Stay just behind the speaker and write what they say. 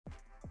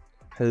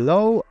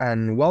Hello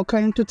and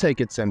welcome to Take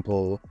It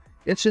Simple.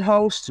 It's your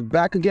host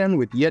back again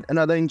with yet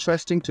another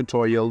interesting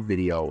tutorial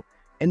video.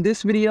 In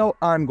this video,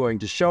 I'm going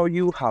to show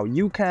you how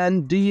you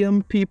can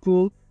DM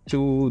people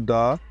to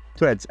the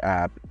Threads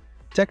app.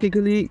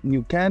 Technically,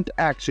 you can't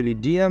actually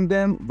DM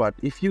them, but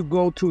if you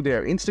go to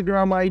their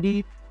Instagram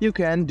ID, you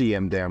can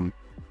DM them.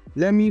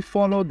 Let me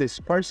follow this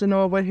person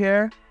over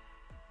here.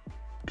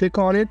 Click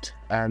on it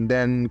and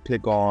then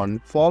click on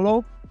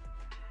follow.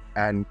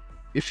 And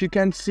if you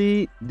can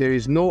see, there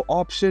is no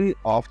option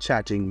of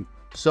chatting.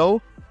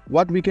 So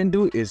what we can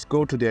do is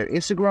go to their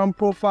Instagram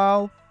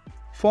profile,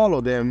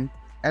 follow them,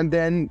 and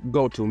then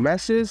go to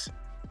message,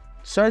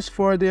 search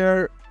for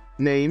their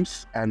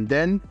names, and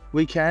then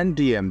we can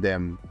DM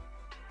them.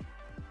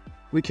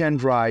 We can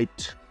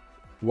write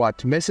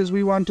what message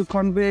we want to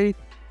convey,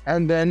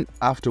 and then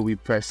after we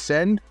press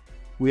send,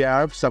 we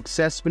have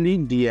successfully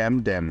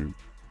DM'd them.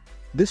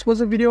 This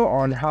was a video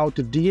on how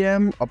to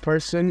DM a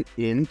person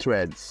in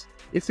Threads.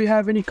 If you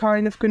have any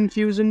kind of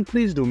confusion,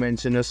 please do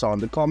mention us on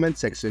the comment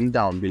section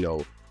down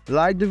below.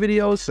 Like the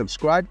video,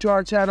 subscribe to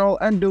our channel,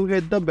 and do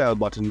hit the bell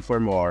button for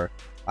more.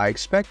 I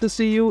expect to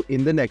see you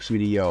in the next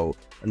video.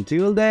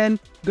 Until then,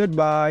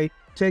 goodbye,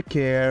 take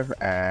care,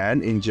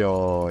 and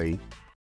enjoy.